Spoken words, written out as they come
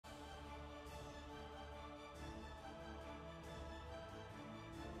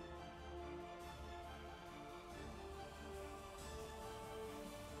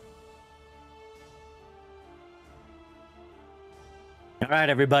All right,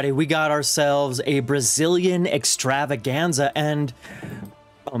 everybody, we got ourselves a Brazilian extravaganza and,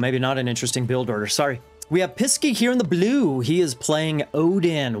 oh, maybe not an interesting build order. Sorry. We have Piske here in the blue. He is playing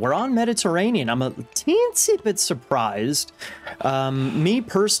Odin. We're on Mediterranean. I'm a teensy bit surprised. Me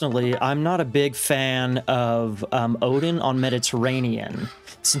personally, I'm not a big fan of Odin on Mediterranean.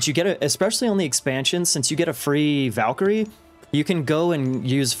 Since you get a, especially on the expansion, since you get a free Valkyrie, you can go and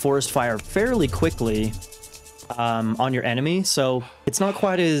use Forest Fire fairly quickly on your enemy. So it's not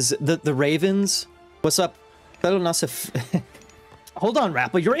quite as the Ravens. What's up? Hold on,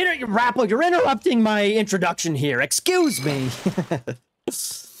 Rapple. You're interrupting my introduction here. Excuse me.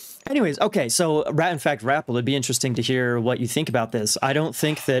 Anyways, okay, so in fact, Rapple, it'd be interesting to hear what you think about this. I don't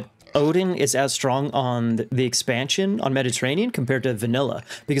think that Odin is as strong on the expansion on Mediterranean compared to vanilla,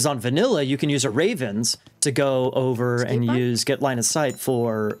 because on vanilla you can use a Ravens to go over and get line of sight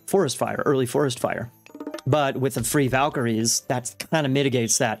for Forest Fire, early Forest Fire. But with the free Valkyries, that kind of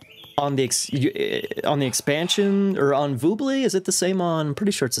mitigates that. On the expansion, or on Vubli, is it the same on... I'm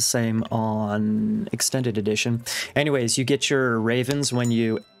pretty sure it's the same on Extended Edition. Anyways, you get your Ravens when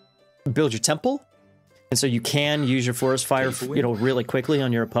you build your temple, and so you can use your Forest Fire, you know, really quickly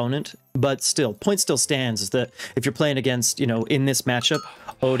on your opponent. But still, point still stands is that if you're playing against, you know, in this matchup,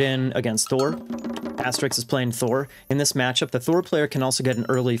 Odin against Thor, Asterix is playing Thor. In this matchup, the Thor player can also get an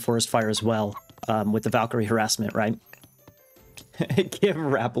early Forest Fire as well, with the Valkyrie harassment, right? Give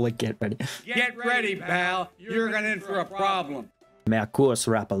Rapple a get ready. Get ready, pal. You're in for a problem. Mea course,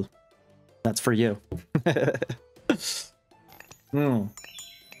 Rapple. That's for you.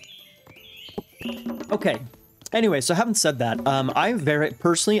 Okay. Anyway, so having said that, I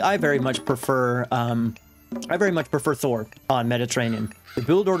very much prefer Thor on Mediterranean. The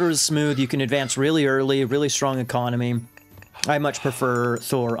build order is smooth. You can advance really early, really strong economy. I much prefer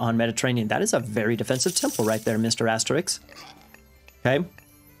Thor on Mediterranean. That is a very defensive temple right there, Mr. Asterix. Okay.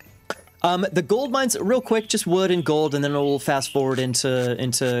 The gold mines, real quick, just wood and gold, and then we'll fast forward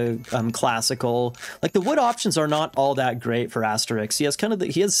into classical. Like, the wood options are not all that great for Asterix.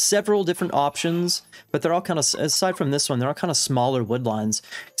 He has several different options, but they're all kind of, aside from this one, they're all kind of smaller wood lines.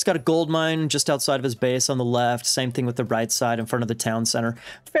 He's got a gold mine just outside of his base on the left. Same thing with the right side in front of the town center.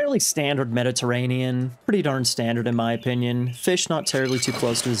 Fairly standard Mediterranean, pretty darn standard in my opinion. Fish not terribly too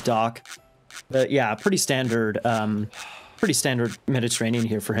close to his dock, but yeah, pretty standard Mediterranean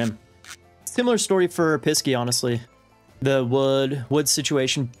here for him. Similar story for Piske, honestly. The wood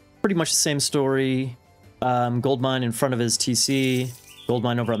situation, pretty much the same story. Gold mine in front of his TC, gold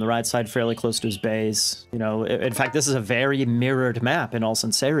mine over on the right side, fairly close to his base. You know, in fact, this is a very mirrored map in all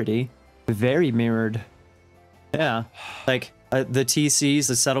sincerity. Very mirrored. Yeah, like the TCs,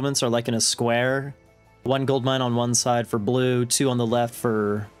 the settlements are like in a square. One gold mine on one side for blue, two on the left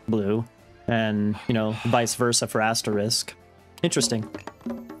for blue, and, you know, vice versa for Asterisk. Interesting.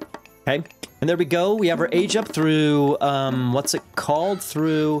 Okay, and there we go. We have our age up through, what's it called?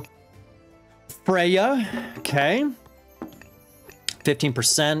 Through Freya. Okay.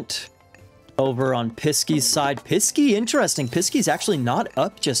 15% over on Piske's side. Piske, interesting. Piske's actually not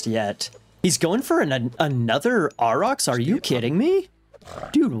up just yet. He's going for another Aurochs? Are you kidding me?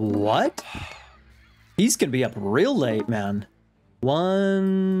 Dude, what? He's gonna be up real late, man.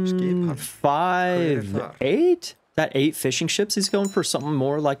 1, 5, 8? That 8 fishing ships, he's going for something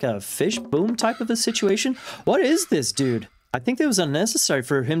more like a fish boom type of a situation? What is this, dude? I think it was unnecessary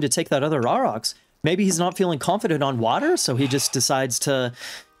for him to take that other Aurochs. Maybe he's not feeling confident on water, so he just decides to,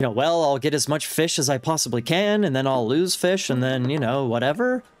 you know, well, I'll get as much fish as I possibly can, and then I'll lose fish, and then, you know,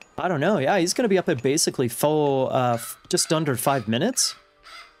 whatever. I don't know. Yeah, he's going to be up at basically full, just under 5 minutes.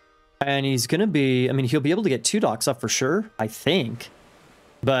 And he's going to be, I mean, he'll be able to get 2 docks up for sure, I think.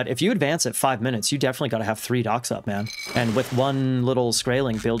 But if you advance at 5 minutes, you definitely got to have 3 docks up, man. And with one little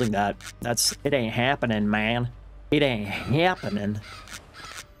Skraeling building that, it ain't happening, man. It ain't happening.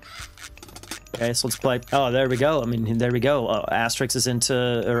 Okay, so let's play. Oh, there we go. I mean, there we go. Asterix is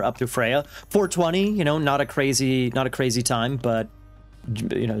up to Freya. 420, you know, not a crazy time, but,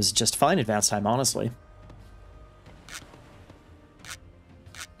 you know, it's just fine advance time, honestly.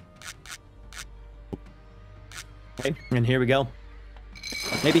 Okay, and here we go.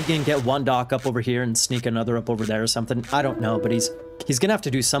 Maybe he can get 1 dock up over here and sneak another up over there or something. I don't know, but he's gonna have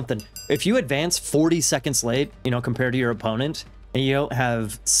to do something. If you advance 40 seconds late, you know, compared to your opponent, and you don't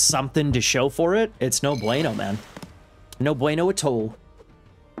have something to show for it, it's no bueno, man. No bueno at all.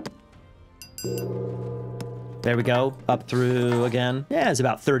 There we go. Up through again. Yeah, it's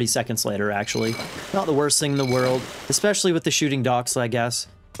about 30 seconds later, actually. Not the worst thing in the world, especially with the shooting docks, I guess.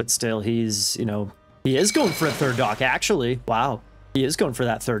 But still, he's, you know, he is going for a 3rd dock, actually. Wow. He is going for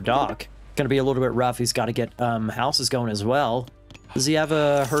that 3rd dock. Gonna be a little bit rough. He's got to get houses going as well. Does he have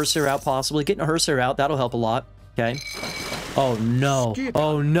a Herser out possibly? Getting a Herser out, that'll help a lot. Okay. Oh no.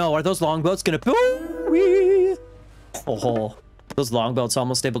 Oh no. Are those longboats gonna... Oh, those longboats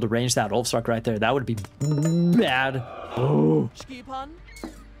almost able to range that Ulfstruck right there. That would be bad. Oh.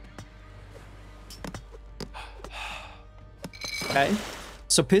 Okay.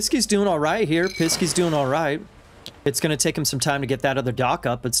 So Piske's doing all right here. Piske's doing all right. It's going to take him some time to get that other dock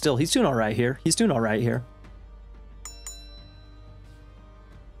up, but still, he's doing all right here. He's doing all right here.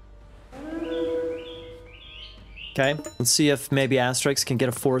 Okay, let's see if maybe Asterix can get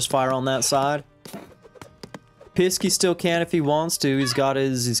a forest fire on that side. Piske still can if he wants to. He's got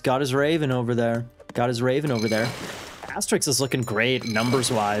his Raven over there. Got his Raven over there. Asterix is looking great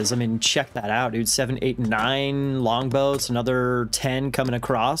numbers-wise. I mean, check that out, dude. 7, 8, 9 longboats, another 10 coming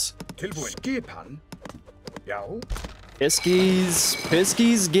across. Piske's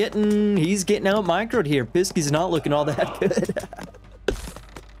getting out microed here. Piske's not looking all that good.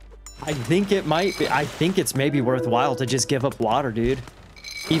 I think it might be. I think it's maybe worthwhile to just give up water, dude.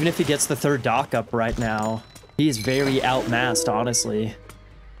 Even if he gets the third dock up right now. He is very outmassed, honestly.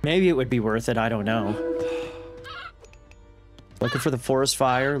 Maybe it would be worth it. I don't know. Looking for the forest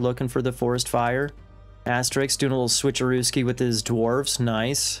fire. Looking for the forest fire. Asterix doing a little switcherooski with his dwarves.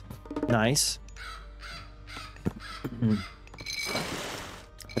 Nice. Nice. The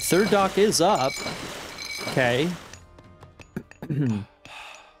third dock is up. Okay.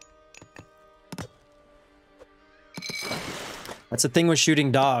 That's the thing with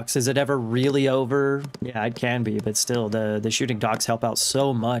shooting docks. Is it ever really over? Yeah, it can be, but still, the shooting docks help out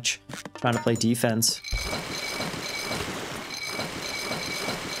so much trying to play defense.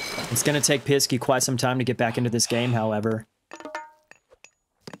 It's going to take Piske quite some time to get back into this game, however.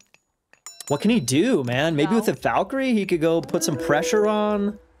 What can he do, man? Maybe with the Valkyrie, he could go put some pressure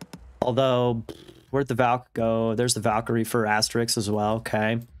on. Although, where'd the Valk go? There's the Valkyrie for Asterix as well.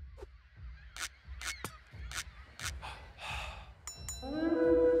 Okay.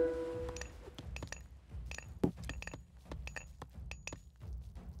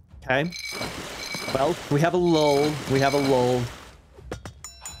 Okay. Well, we have a lull. We have a lull.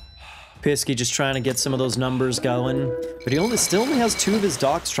 Piske just trying to get some of those numbers going. But he still only has 2 of his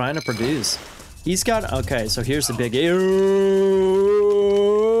docks trying to produce. He's got... Okay, so here's the big...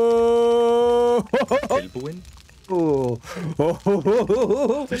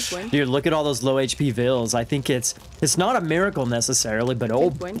 Dude, look at all those low HP vills. I think it's not a miracle necessarily, but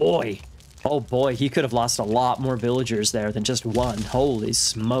oh boy. Oh boy, he could have lost a lot more villagers there than just one. Holy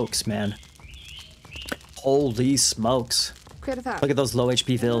smokes, man. Holy smokes. Look at those low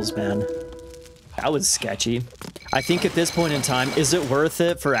HP vills, man. That was sketchy. I think at this point in time, is it worth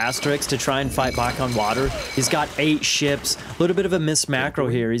it for Asterix to try and fight back on water? He's got 8 ships. A little bit of a missed macro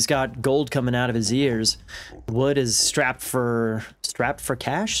here. He's got gold coming out of his ears. Wood is strapped for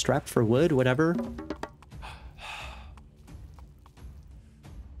cash? Strapped for wood? Whatever.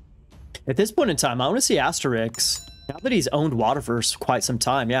 At this point in time, I want to see Asterix. Now that he's owned water for quite some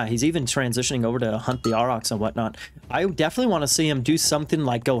time, yeah, he's even transitioning over to hunt the Aurochs and whatnot. I definitely want to see him do something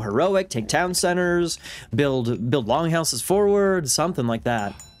like go heroic, take town centers, build longhouses forward, something like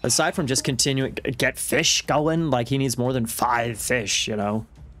that. Aside from just continuing, get fish going, like he needs more than 5 fish, you know?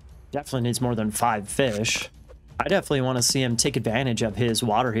 Definitely needs more than 5 fish. I definitely want to see him take advantage of his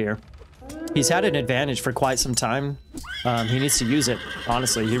water here. He's had an advantage for quite some time. He needs to use it.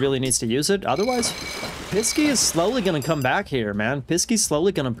 Honestly, he really needs to use it. Otherwise, Piske is slowly going to come back here, man. Piske's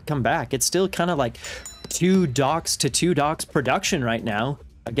slowly going to come back. It's still kind of like 2 docks to 2 docks production right now.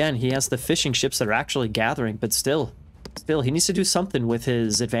 Again, he has the fishing ships that are actually gathering, but still, he needs to do something with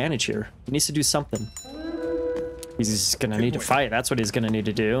his advantage here. He needs to do something. He's going to need to fight. That's what he's going to need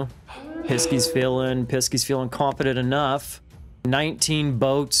to do. Piske's feeling confident enough. 19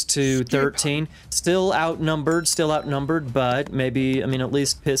 boats to 13. Still outnumbered, but maybe, I mean, at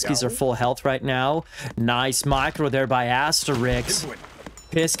least Piske's are full health right now. Nice micro there by Asterix.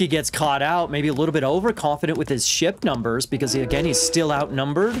 Piske gets caught out, maybe a little bit overconfident with his ship numbers because, again, he's still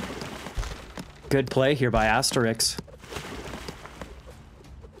outnumbered. Good play here by Asterix.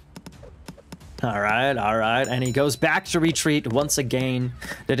 All right, and he goes back to retreat once again.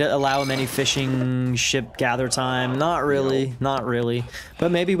 Did it allow him any fishing ship gather time? Not really, But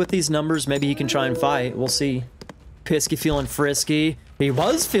maybe with these numbers, maybe he can try and fight. We'll see. Piske feeling frisky. He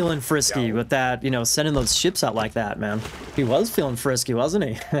was feeling frisky with that, you know, sending those ships out like that, man. He was feeling frisky, wasn't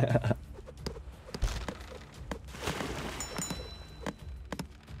he?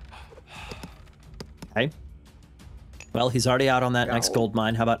 Okay. Well, he's already out on that next gold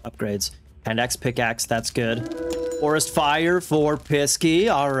mine. How about upgrades? And X pickaxe, that's good. Forest fire for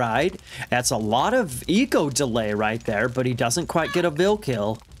Piske. All right. That's a lot of eco delay right there, but he doesn't quite get a bill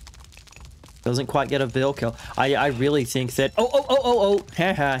kill. Doesn't quite get a bill kill. I really think that... Oh.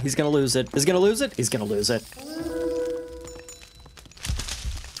 Haha, he's going to lose it. He's going to lose it? He's going to lose it.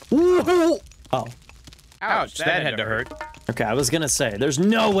 Ooh. Oh. Ouch, that had to hurt. Okay, I was going to say, there's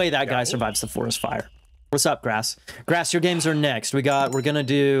no way that guy survives the forest fire. What's up, Grass? Grass, your games are next. We're gonna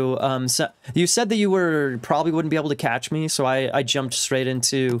do, you said that you probably wouldn't be able to catch me, so I jumped straight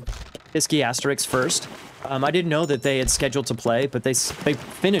into Piske Asterix first. I didn't know that they had scheduled to play, but they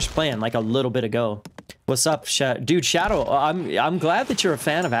finished playing like a little bit ago. What's up, dude? Shadow, I'm glad that you're a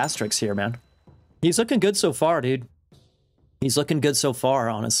fan of Asterix here, man. He's looking good so far, dude. He's looking good so far,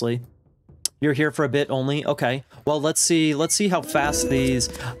 honestly. You're here for a bit only? Okay. Well, let's see how fast these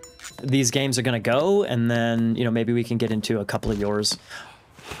games are gonna go, and then, you know, maybe we can get into a couple of yours.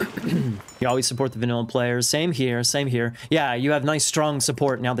 You always support the vanilla players. Same here, same here. Yeah, you have nice strong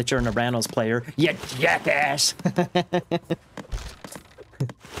support now that you're an Aranos player. You jackass!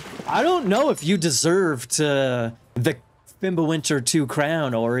 I don't know if you deserved the Fimbulwinter 2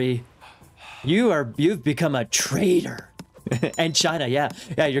 crown, Ori. You've become a traitor. And China, yeah.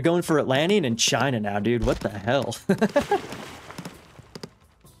 Yeah, you're going for Atlantean and China now, dude. What the hell?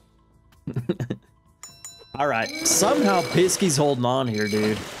 Alright, somehow Piske's holding on here,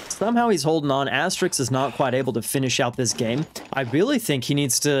 dude. Somehow he's holding on. Asterix is not quite able to finish out this game. I really think he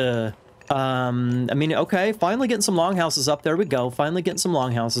needs to... I mean, okay, finally getting some longhouses up. There we go. Finally getting some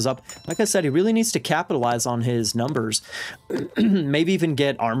longhouses up. Like I said, he really needs to capitalize on his numbers. Maybe even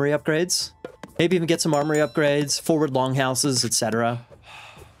get armory upgrades. Maybe even get some armory upgrades, forward longhouses, etc.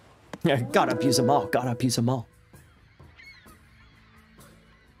 Yeah, gotta abuse them all. Gotta abuse them all.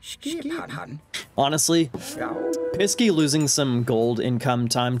 Honestly, Piske losing some gold income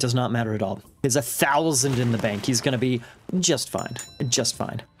time does not matter at all. He's 1,000 in the bank. He's gonna be just fine. Just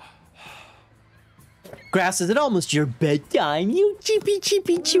fine. Grass, is it almost your bedtime? You cheepy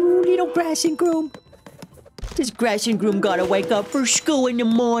choo little grass and groom. This grass and groom gotta wake up for school in the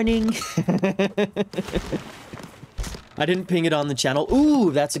morning. I didn't ping it on the channel.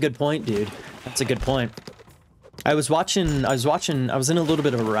 Ooh, that's a good point, dude. That's a good point. I was in a little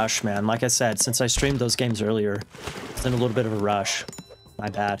bit of a rush, man. Like I said, since I streamed those games earlier, I was in a little bit of a rush. My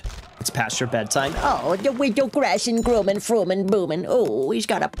bad. It's past your bedtime. Oh, the window grass and groom and froom and booming. Oh, he's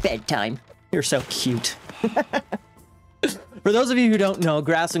got a bedtime. You're so cute. For those of you who don't know,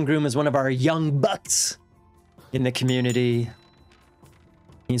 Grass and Groom is one of our young bucks in the community.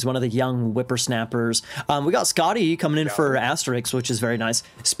 He's one of the young whippersnappers. We got Scotty coming in for Asterix, which is very nice.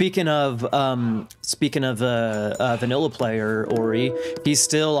 Speaking of vanilla player, Ori, he's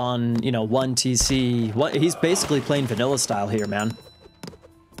still on, you know, 1 TC. He's basically playing vanilla style here, man.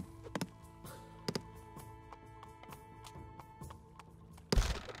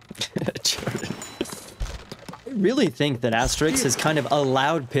 Jordan. I really think that Asterix has kind of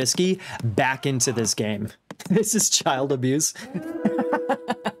allowed Piske back into this game. This is child abuse.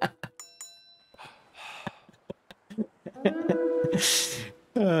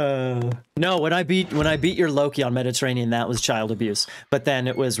 No, when I beat your Loki on Mediterranean, that was child abuse. But then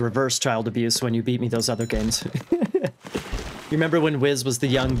it was reverse child abuse when you beat me those other games. You remember when Wiz was the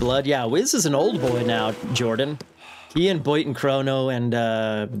young blood? Yeah, Wiz is an old boy now, Jordan. He and Boyt and Chrono and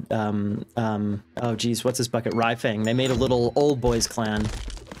oh geez, what's his bucket? Ryfang. They made a little old boys clan.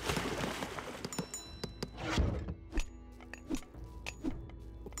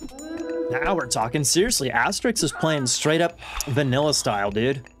 Now we're talking seriously. Asterix is playing straight up vanilla style,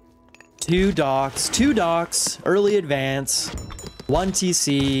 dude. 2 docks, early advance, 1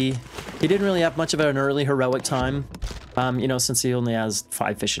 TC. He didn't really have much of an early heroic time. You know, since he only has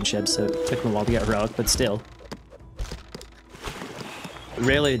 5 fishing ships, so it took him a while to get heroic, but still.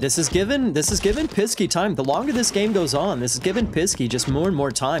 Really, this is given Piske time. The longer this game goes on, this is giving Piske just more and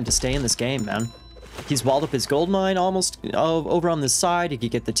more time to stay in this game, man. He's walled up his gold mine almost over on this side. He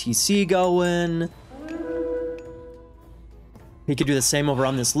could get the TC going. He could do the same over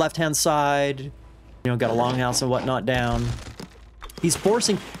on this left-hand side. You know, got a longhouse and whatnot down. He's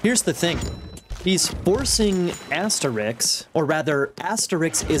forcing... Here's the thing. He's forcing Asterix, or rather,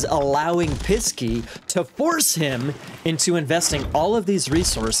 Asterix is allowing Piske to force him into investing all of these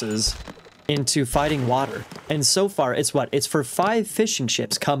resources into fighting water. And so far, it's what? It's for 5 fishing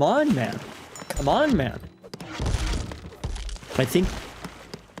ships. Come on, man. Come on, man. I think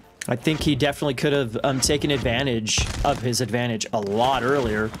he definitely could have taken advantage of his advantage a lot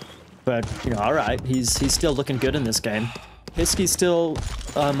earlier. But, you know, all right. He's still looking good in this game. Piske's still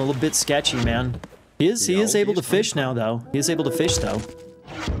a little bit sketchy, man. He is able to fish now, though. He is able to fish, though.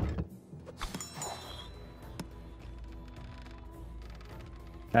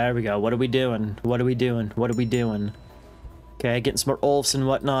 There we go. What are we doing? What are we doing? What are we doing? Okay, getting some more Ulfs and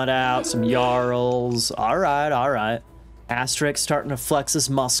whatnot out. Some Jarls. All right, all right. Asterix starting to flex his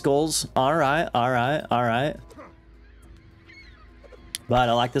muscles. All right, all right, all right. But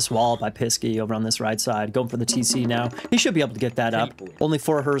I like this wall by Piske over on this right side. Going for the TC now. He should be able to get that up. Only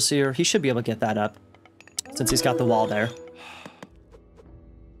 4 Hers here. He should be able to get that up. Since he's got the wall there.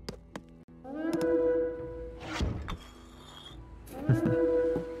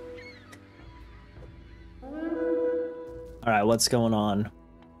 Alright, what's going on?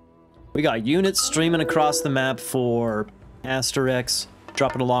 We got units streaming across the map for Asterix.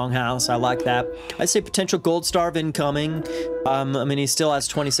 Dropping a longhouse. I like that. I say potential gold starve incoming. I mean, he still has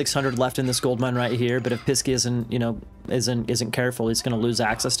 2,600 left in this gold mine right here, but if Piske isn't, you know, isn't careful, he's going to lose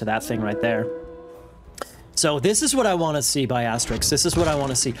access to that thing right there. So this is what I want to see by Asterix. This is what I want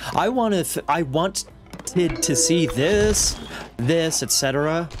to see. I wanted to see this,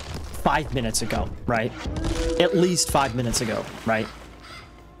 etc. 5 minutes ago, right? At least 5 minutes ago, right?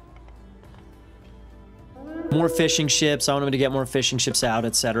 More fishing ships. I want him to get more fishing ships out,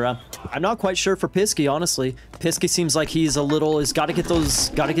 etc. I'm not quite sure for Piske, honestly. Piske seems like he's a little. He's got to get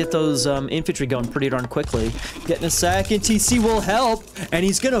those infantry going pretty darn quickly. Getting a second TC will help, and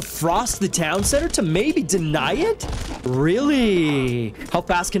he's gonna frost the town center to maybe deny it. Really? How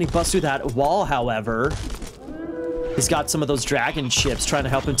fast can he bust through that wall? However, he's got some of those dragon ships trying to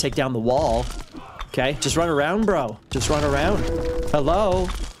help him take down the wall. Okay, just run around, bro. Just run around. Hello,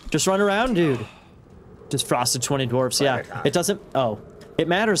 just run around, dude. Just frosted 20 dwarfs, yeah. It doesn't... Oh. It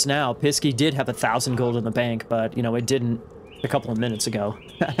matters now. Piske did have 1,000 gold in the bank, but, you know, it didn't a couple of minutes ago.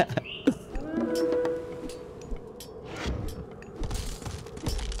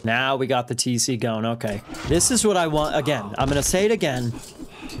 Now we got the TC going. Okay. This is what I want... Again, I'm going to say it again.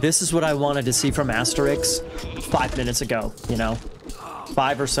 This is what I wanted to see from Asterix 5 minutes ago, you know?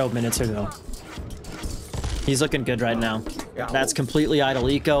 5 or so minutes ago. He's looking good right now. That's completely idle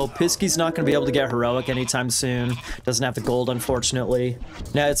eco. Piske's not going to be able to get heroic anytime soon. Doesn't have the gold, unfortunately.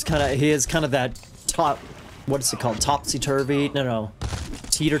 Now it's kind of, he is kind of that top, what is it called? Topsy-turvy? No.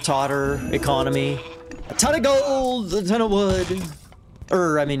 Teeter-totter economy. A ton of gold, a ton of wood.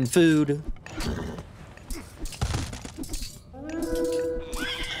 I mean, food.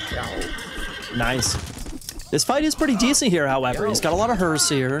 Nice. This fight is pretty decent here, however. He's got a lot of Hers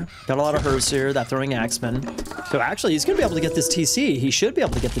here. That throwing axeman. So actually, he's going to be able to get this TC. He should be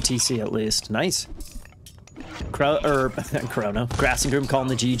able to get the TC at least. Nice. Chrono. Grass and Groom calling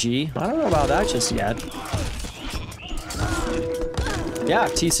the GG. I don't know about that just yet. Yeah,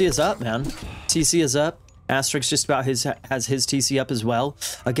 TC is up, man. TC is up. Asterix just about has his TC up as well.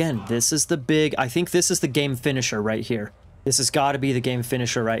 Again, this is the big... I think this is the game finisher right here. This has got to be the game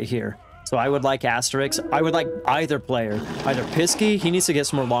finisher right here. So I would like Asterix. I would like either player. Either Piske, he needs to get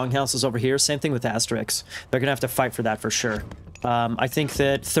some more longhouses over here. Same thing with Asterix. They're going to have to fight for that for sure. I think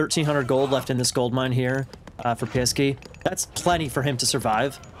that 1,300 gold left in this gold mine here for Piske. That's plenty for him to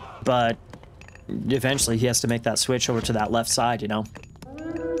survive. But eventually he has to make that switch over to that left side, you know?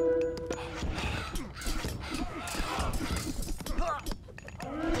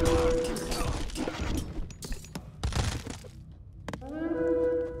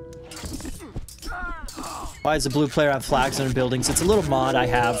 Why does the blue player have flags on buildings? It's a little mod I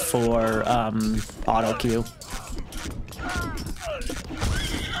have for auto queue.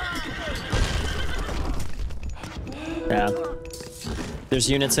 Yeah. There's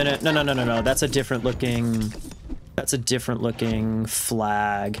units in it. No. That's a different looking... That's a different looking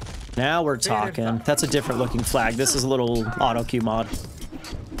flag. Now we're talking. That's a different looking flag. This is a little auto queue mod.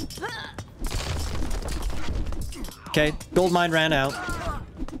 Okay, gold mine ran out.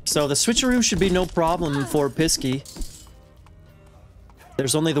 So the switcheroo should be no problem for Piske.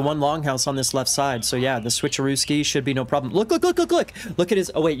 There's only the one longhouse on this left side. So yeah, the switcheroo ski should be no problem. Look. Look at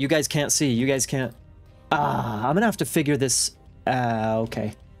his... Oh wait, you guys can't see. You guys can't... I'm gonna have to figure this...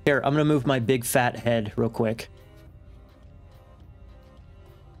 okay. Here, I'm gonna move my big fat head real quick.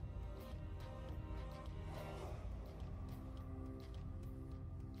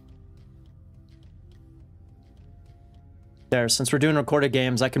 There, since we're doing recorded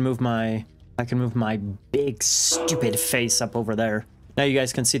games, I can move my big stupid face up over there. Now you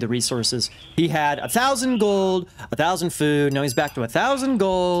guys can see the resources. He had 1,000 gold, 1,000 food. Now he's back to 1,000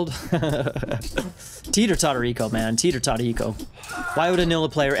 gold. Teeter-totter eco, man. Teeter-totter eco. Why would a Nilla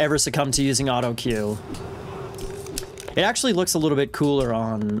player ever succumb to using auto queue? It actually looks a little bit cooler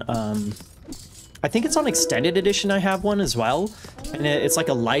on... I think it's on extended edition. I have one as well, and it's like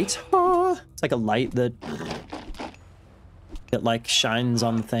a light. It's like a light that like shines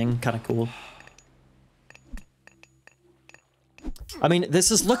on the thing. Kind of cool. I mean, this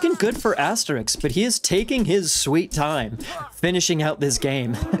is looking good for Asterix, but he is taking his sweet time finishing out this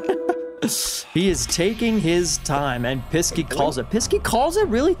game. He is taking his time, and Piske calls it. Piske calls it,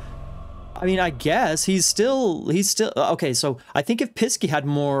 really? I mean, I guess he's still okay. So I think if Piske had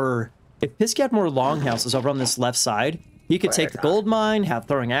more longhouses over on this left side, he could take the gold mine, have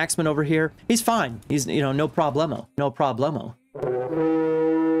throwing axeman over here. He's fine. He's, you know, no problemo, no problemo.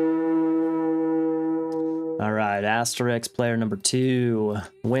 All right, Asterix, player number 2,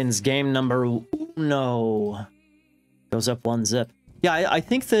 wins game number 1. Goes up 1-0. Yeah, I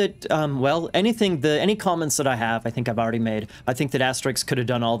think that, well, any comments that I have, I think I've already made. I think that Asterix could have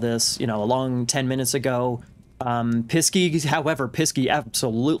done all this, you know, a long 10 minutes ago. Piske, however, Piske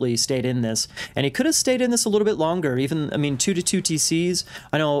absolutely stayed in this, and he could have stayed in this a little bit longer. Even, I mean, 2-2 TCs.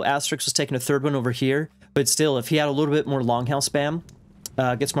 I know Asterix was taking a third one over here, but still, if he had a little bit more longhouse spam,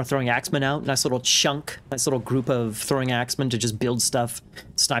 gets more throwing axemen out, nice little chunk, nice little group of throwing axemen to just build stuff,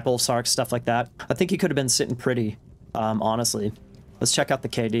 snipe Sarks, stuff like that. I think he could have been sitting pretty, honestly. Let's check out the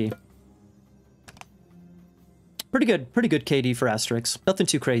KD. Pretty good KD for Asterix. Nothing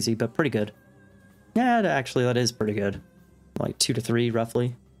too crazy, but pretty good. Yeah, actually, that is pretty good. Like 2 to 3,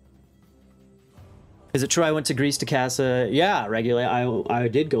 roughly. Is it true I went to Greece to Casa? Yeah, regularly. I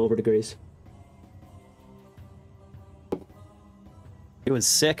did go over to Greece. It was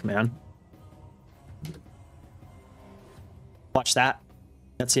sick, man. Watch that.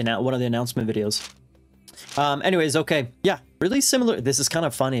 That's one of the announcement videos. Anyways, okay. Yeah, really similar. This is kind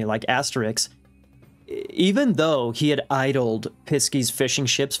of funny. Like Asterix, even though he had idled Piske's fishing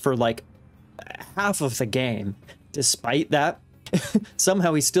ships for like half of the game, despite that,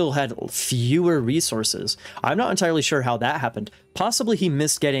 somehow he still had fewer resources. I'm not entirely sure how that happened. Possibly he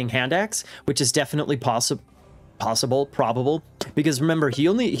missed getting hand axe, which is definitely probable, because remember,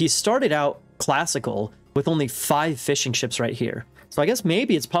 he started out classical with only 5 fishing ships right here. So I guess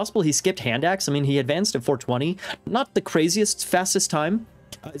maybe it's possible he skipped hand axe. I mean, he advanced at 420, not the craziest fastest time.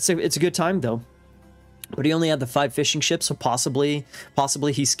 It's a good time though. But he only had the 5 fishing ships, so possibly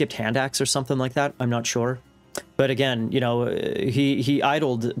he skipped hand axe or something like that. I'm not sure. But again, you know, he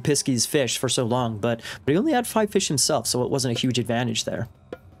idled Piske's fish for so long, but he only had 5 fish himself, so it wasn't a huge advantage there.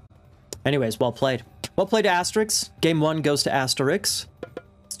 Anyways, well played. Well played, Asterix. Game 1 goes to Asterix.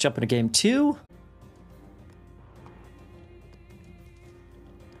 Let's jump into game 2.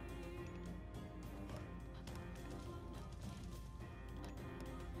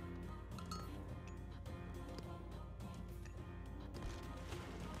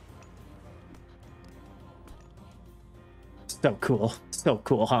 So cool. So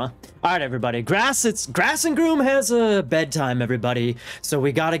cool, huh? All right, everybody. Grass and Groom has a bedtime, everybody. So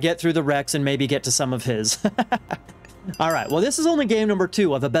we got to get through the Rex and maybe get to some of his. All right. Well, this is only game number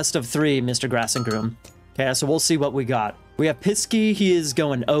 2 of a best of 3, Mr. Grass and Groom. Okay, so we'll see what we got. We have Piske. He is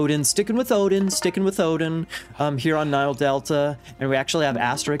going Odin, sticking with Odin, here on Nile Delta. And we actually have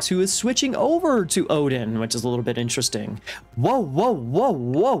Asterix, who is switching over to Odin, which is a little bit interesting. Whoa, whoa, whoa,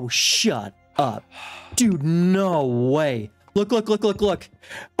 whoa. Shut up. Dude, no way. Look.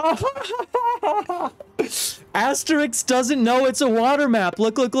 Asterix doesn't know it's a water map.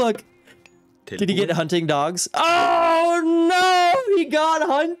 Look. Did he get hunting dogs? Oh, no! He got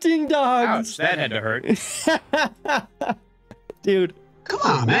hunting dogs! Ouch, that had to hurt. Dude. Come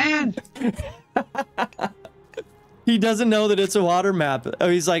on, man! He doesn't know that it's a water map. Oh,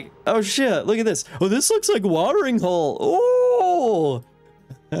 he's like, oh, shit, look at this. Oh, this looks like a watering hole. Oh!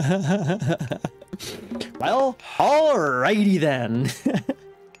 Well, alrighty then.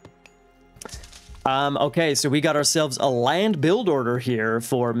 Okay, so we got ourselves a land build order here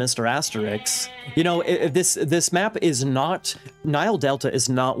for Mr. Asterix. You know, this map is not, Nile Delta is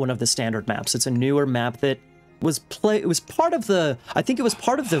not one of the standard maps. It's a newer map that was part of the, I think it was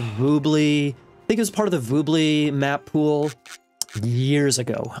part of the Voobly map pool years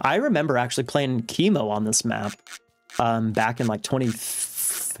ago. I remember actually playing Chemo on this map back in like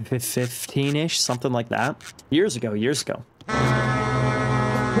 2015-ish, something like that. Years ago. Yeah.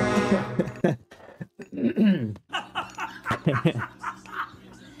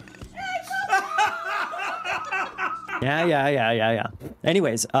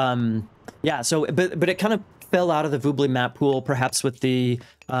 Anyways, yeah, so, but it kind of fell out of the Voobly map pool, perhaps with the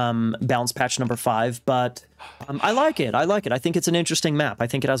balance patch number 5, but I like it. I think it's an interesting map. I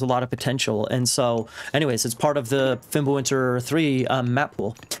think it has a lot of potential, and so, anyways, it's part of the Fimbulwinter 3 map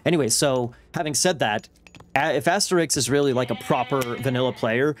pool. Anyway, so, having said that, if Asterix is really like a proper vanilla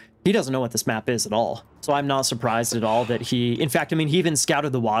player, he doesn't know what this map is at all. So I'm not surprised at all that he, in fact, I mean, he even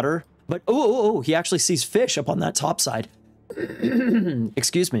scouted the water, but he actually sees fish up on that top side.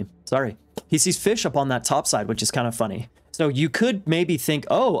 Excuse me, sorry. He sees fish up on that top side, which is kind of funny. So you could maybe think,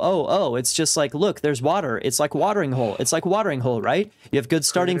 oh, it's just like, look, there's water. It's like watering hole. It's like watering hole, right? You have good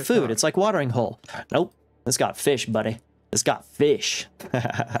starting food. It's like watering hole. Nope. It's got fish, buddy. It's got fish.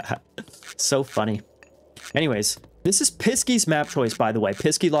 So funny. Anyways, this is Piske's map choice, by the way.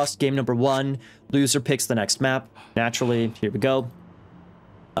 Piske lost game number 1. Loser picks the next map. Naturally, here we go.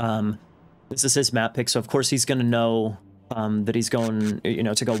 This is his map pick, so of course he's going to know that he's going, you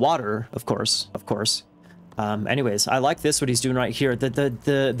know, to go water, of course. Anyways, I like this, what he's doing right here.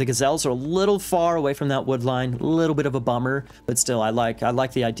 The gazelles are a little far away from that wood line. A little bit of a bummer, but still, I like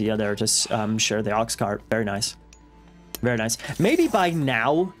the idea there. Just share the ox cart. Very nice. Very nice. Maybe by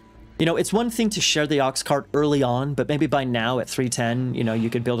now, you know, it's one thing to share the ox cart early on, but maybe by now at 310, you know,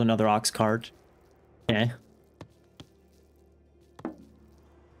 you could build another ox cart.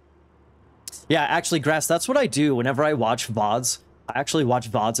 Yeah, actually, Grass, that's what I do whenever I watch VODs. I actually watch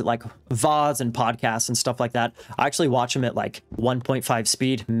VODs at like VODs and podcasts and stuff like that. I actually watch them at like 1.5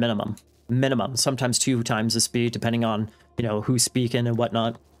 speed minimum, sometimes 2 times the speed, depending on, you know, who's speaking and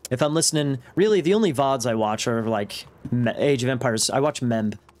whatnot. If I'm listening, really the only VODs I watch are like Age of Empires. I watch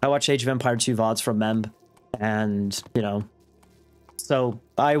Memb. I watch Age of Empire 2 VODs from Memb, and you know, so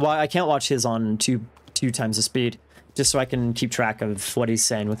I can't watch his on two times the speed, just so I can keep track of what he's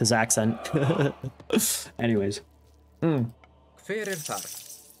saying with his accent. Anyways.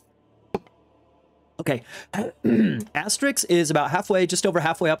 Okay. Asterix is about halfway, just over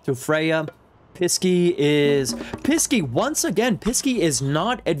halfway up to Freya. Piske, once again, Piske is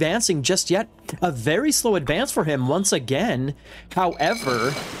not advancing just yet. A very slow advance for him once again.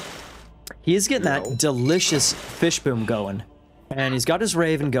 However, he is getting that delicious fish boom going. And he's got his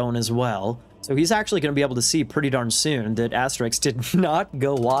Raven going as well. So he's actually going to be able to see pretty darn soon that Asterix did not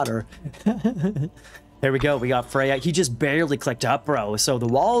go water. There we go. We got Freya. He just barely clicked up, bro. So the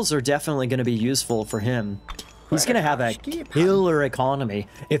walls are definitely going to be useful for him. He's going to have a killer economy.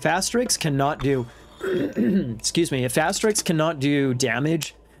 If Asterix cannot do... excuse me. If Asterix cannot do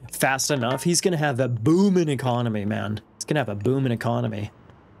damage fast enough, he's going to have a booming economy, man. He's going to have a booming economy.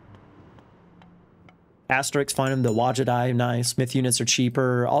 Asterix, find him the Wajadai, nice. Myth units are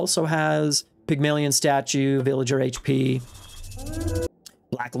cheaper. Also has Pygmalion statue, villager HP.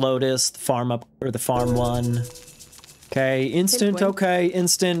 Black Lotus, the farm up, or the farm one. Okay, instant, okay,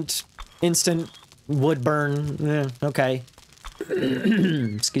 instant wood burn, yeah, okay.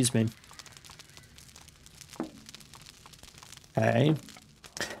 Excuse me. Okay.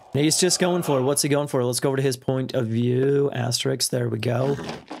 He's just going for it. What's he going for? Let's go over to his point of view. Asterix, there we go.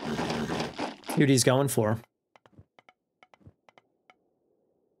 See what he's going for.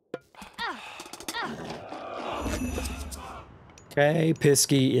 Okay,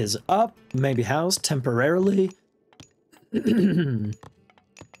 Piske is up. Maybe housed temporarily. Okay.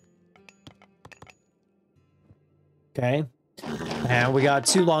 And we got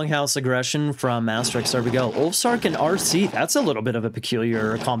 2 longhouse aggression from Asterix. There we go. Ulfsark and RC. That's a little bit of a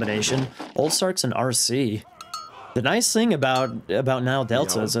peculiar combination. Ulfsarks and RC. The nice thing about Nile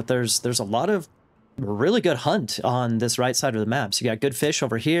Delta is that there's a lot of really good hunt on this right side of the map. So you got good fish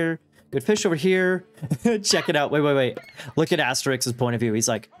over here. Good fish over here. Check it out. Wait. Look at Asterix's point of view. He's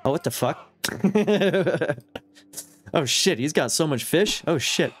like, oh, what the fuck? Oh, shit. He's got so much fish. Oh,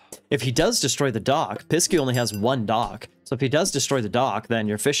 shit. If he does destroy the dock, Piske only has 1 dock. So if he does destroy the dock, then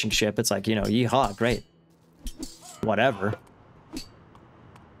your fishing ship, it's like, you know, yeehaw, great. Whatever.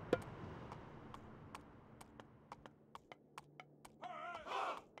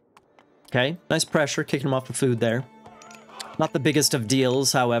 Okay, nice pressure, kicking him off the food there. Not the biggest of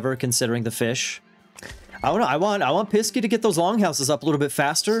deals, however, considering the fish. I want Piske to get those longhouses up a little bit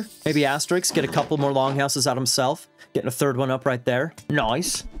faster. Maybe Asterix get a couple more longhouses out himself. Getting a 3rd one up right there.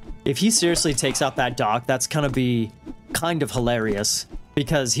 Nice. If he seriously takes out that dock, that's gonna be kind of hilarious.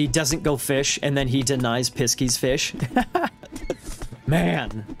 Because he doesn't go fish, and then he denies Piske's fish.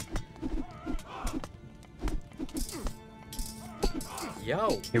 Man.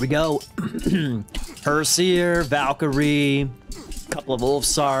 Yo. Here we go. Herseer, Valkyrie, couple of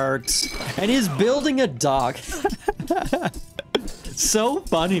Ulfsarks, and he's building a dock. So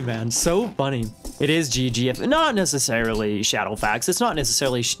funny, man. So funny. It is GG if not necessarily Shadowfax. It's not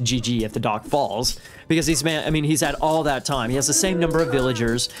necessarily GG if the dock falls, because he's had all that time. He has the same number of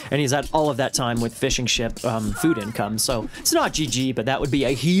villagers, and he's had all of that time with fishing ship food income. So it's not GG, but that would be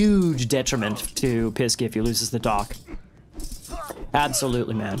a huge detriment to Piske if he loses the dock.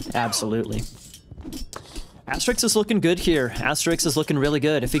 Absolutely, man. Absolutely. Asterix is looking good here. Asterix is looking really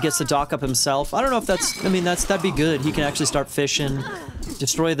good. If he gets the dock up himself, I don't know if that'd be good. He can actually start fishing,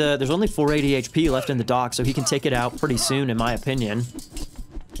 destroy there's only 480 HP left in the dock, so he can take it out pretty soon, in my opinion.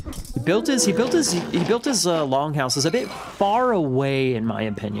 He built his longhouses a bit far away, in my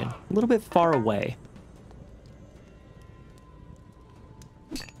opinion. A little bit far away.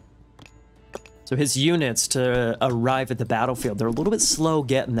 So his units to arrive at the battlefield, they're a little bit slow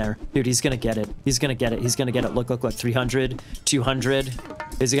getting there. Dude, he's gonna get it. He's gonna get it. He's gonna get it. Look, look, look. 300, 200.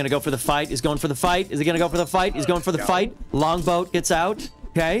 Is he gonna go for the fight? He's going for the fight. Is he gonna go for the fight? He's going for the fight. Longboat gets out.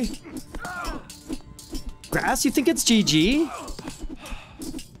 Okay. Grass, you think it's GG?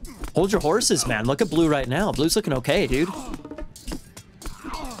 Hold your horses, man. Look at Blue right now. Blue's looking okay, dude.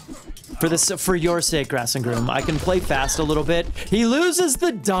 For your sake, Grass and Groom, I can play fast a little bit. He loses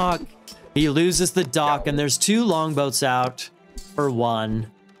the dock. He loses the dock, and there's 2 longboats out for 1.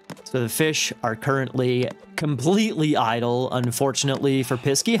 So the fish are currently completely idle, unfortunately, for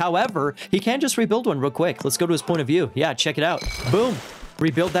Piske. However, he can just rebuild one real quick. Let's go to his point of view. Yeah, check it out. Boom.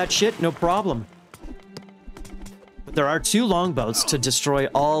 Rebuild that shit, no problem. But there are 2 longboats to destroy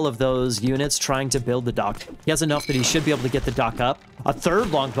all of those units trying to build the dock. He has enough that he should be able to get the dock up. A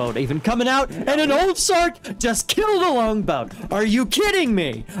 3rd longboat even coming out, and an old Sark just killed a longboat. Are you kidding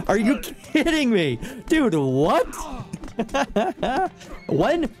me? Are you kidding me? Dude, what?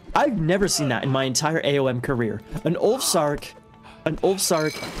 When? I've never seen that in my entire AOM career. An old Sark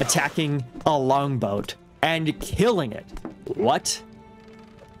attacking a longboat and killing it. What?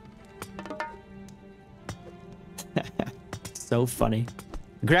 So funny.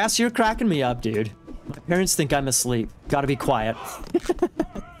 Grass, you're cracking me up, dude. My parents think I'm asleep. Gotta be quiet.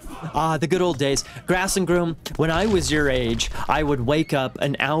 Ah, the good old days. Grass and Groom, when I was your age, I would wake up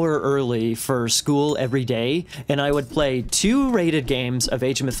an hour early for school every day, and I would play 2 rated games of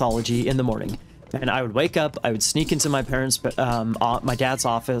Age of Mythology in the morning. And I would wake up, I would sneak into my my dad's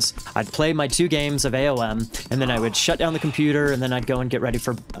office, I'd play my 2 games of AOM, and then I would shut down the computer, and then I'd go and get ready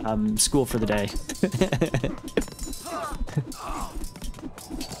for school for the day.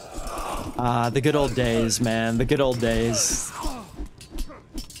 The good old days, man. The good old days.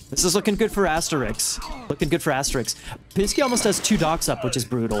 This is looking good for Asterix. Looking good for Asterix. Piske almost has 2 docks up, which is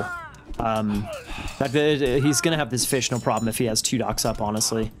brutal. He's gonna have this fish, no problem, if he has 2 docks up,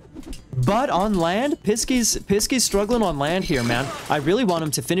 honestly. But on land, Piske's struggling on land here, man. I really want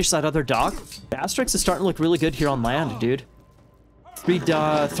him to finish that other dock. Asterix is starting to look really good here on land, dude. Three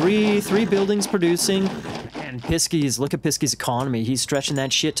buildings producing. And look at Piske's economy. He's stretching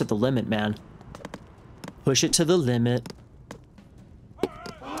that shit to the limit, man. Push it to the limit.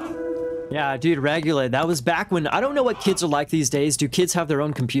 Yeah, dude, regulate. That was back when, I don't know what kids are like these days. Do kids have their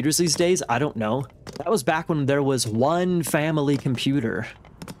own computers these days? I don't know. That was back when there was 1 family computer.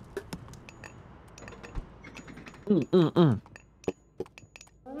 I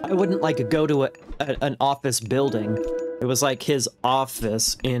wouldn't like go to an office building. It was like his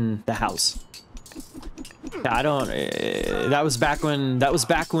office in the house. Yeah, I don't. That was back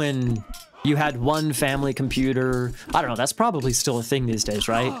when you had 1 family computer. I don't know. That's probably still a thing these days,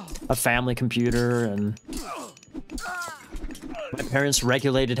 right? A family computer, and my parents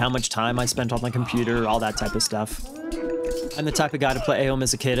regulated how much time I spent on my computer, all that type of stuff. I'm the type of guy to play AOM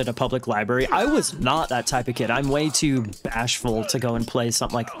as a kid at a public library. I was not that type of kid. I'm way too bashful to go and play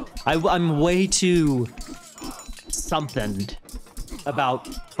something like... I'm way too... something about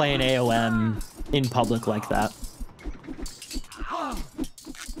playing AOM in public like that.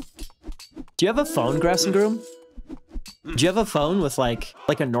 Do you have a phone, Grass and Groom? Do you have a phone with like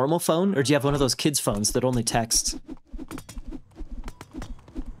a normal phone? Or do you have one of those kids' phones that only texts?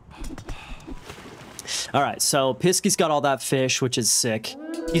 Alright, so Piske's got all that fish, which is sick.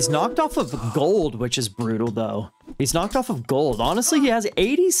 He's knocked off of gold, which is brutal, though. He's knocked off of gold. Honestly, he has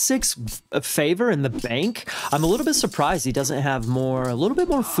 86 favor in the bank. I'm a little bit surprised he doesn't have a little bit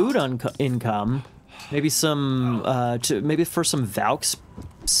more food income. Maybe some, maybe for some Valk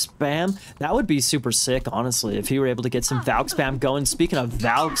spam. That would be super sick, honestly, if he were able to get some Valk spam going. Speaking of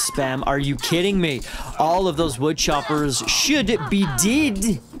Valk spam, are you kidding me? All of those wood choppers should be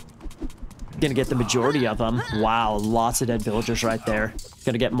dead. Gonna get the majority of them. Wow, lots of dead villagers right there.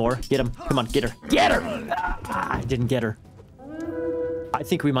 Gonna get more. Get him. Come on, get her. Get her! Ah, I didn't get her. I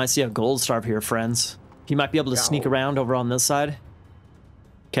think we might see a gold starve here, friends. He might be able to sneak around over on this side.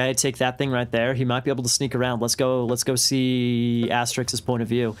 Okay, take that thing right there. He might be able to sneak around. Let's go see Asterix's point of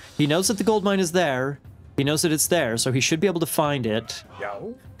view. He knows that the gold mine is there. He knows that it's there, so he should be able to find it.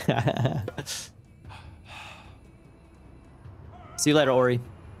 See you later, Ori.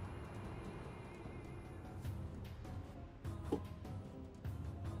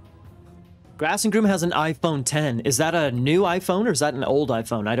 Grass and Groom has an iPhone 10. Is that a new iPhone or is that an old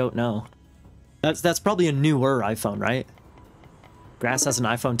iPhone? I don't know. That's probably a newer iPhone, right? Grass has an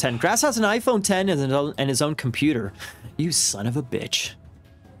iPhone 10. Grass has an iPhone 10 and his own computer. You son of a bitch.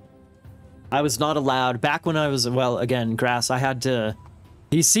 I was not allowed. Back when I was, well, again, grass, I had to...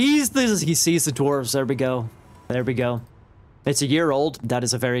 He sees the dwarves. There we go. There we go. It's a year old. That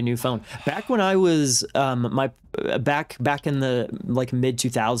is a very new phone. Back when I was back in the like mid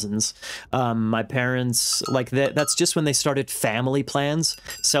 2000s, my parents that's just when they started family plans.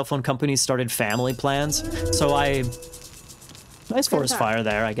 Cell phone companies started family plans. So nice forest fire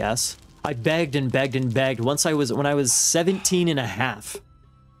there, I guess. I begged and begged and begged. When I was 17 and a half,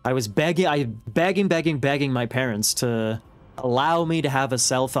 I was begging my parents to allow me to have a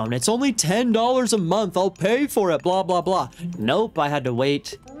cell phone. It's only $10 a month. I'll pay for it. Blah, blah, blah. Nope. I had to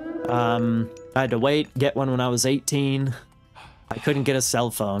wait. Get one when I was 18. I couldn't get a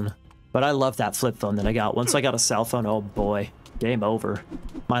cell phone, but I love that flip phone that I got. Once I got a cell phone, oh boy, game over.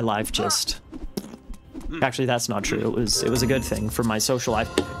 My life just... Actually, that's not true. It was a good thing for my social life.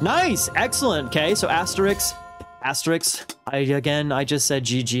 Nice. Excellent. Okay. So Asterix, I just said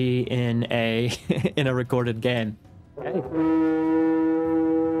GG in a, in a recorded game. Okay.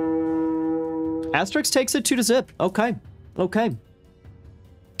 Asterix takes it 2-0. Okay. Okay.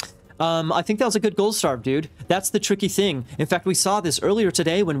 I think that was a good gold star, dude. That's the tricky thing. In fact, we saw this earlier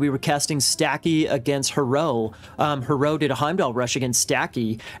today when we were casting Stacky against Hero. Hero did a Heimdall rush against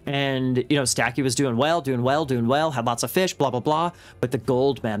Stacky, and, you know, Stacky was doing well, had lots of fish, blah, blah, blah. But the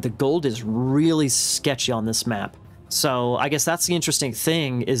gold, man, the gold is really sketchy on this map. So I guess that's the interesting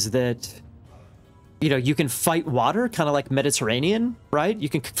thing, is that, you know, you can fight water kind of like Mediterranean, right? You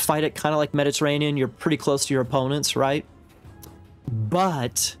can fight it kind of like Mediterranean. You're pretty close to your opponents, right?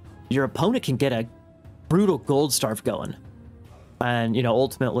 But your opponent can get a brutal gold starve going. And, you know,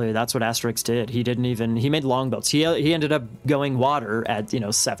 ultimately, that's what Asterix did. He made longboats. He ended up going water at, you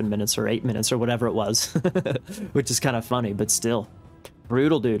know, 7 minutes or 8 minutes or whatever it was, which is kind of funny, but still.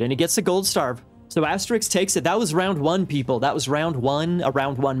 Brutal, dude. And he gets the gold starve. So Asterix takes it. That was round one, people. That was round one, a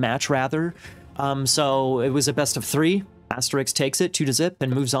round one match, rather. So it was a best of 3. Asterix takes it 2-0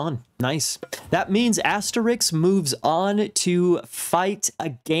 and moves on. Nice. That means Asterix moves on to fight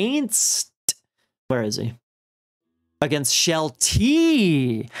against... Where is he? Against Shell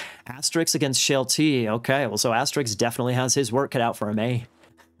T. Asterix against Shell T. Okay, well, so Asterix definitely has his work cut out for him, eh?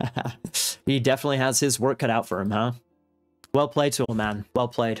 He definitely has his work cut out for him, huh? Well played to him, man. Well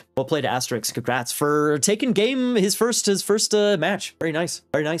played. Well played to Asterix. Congrats for taking his first match. Very nice.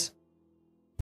 Very nice.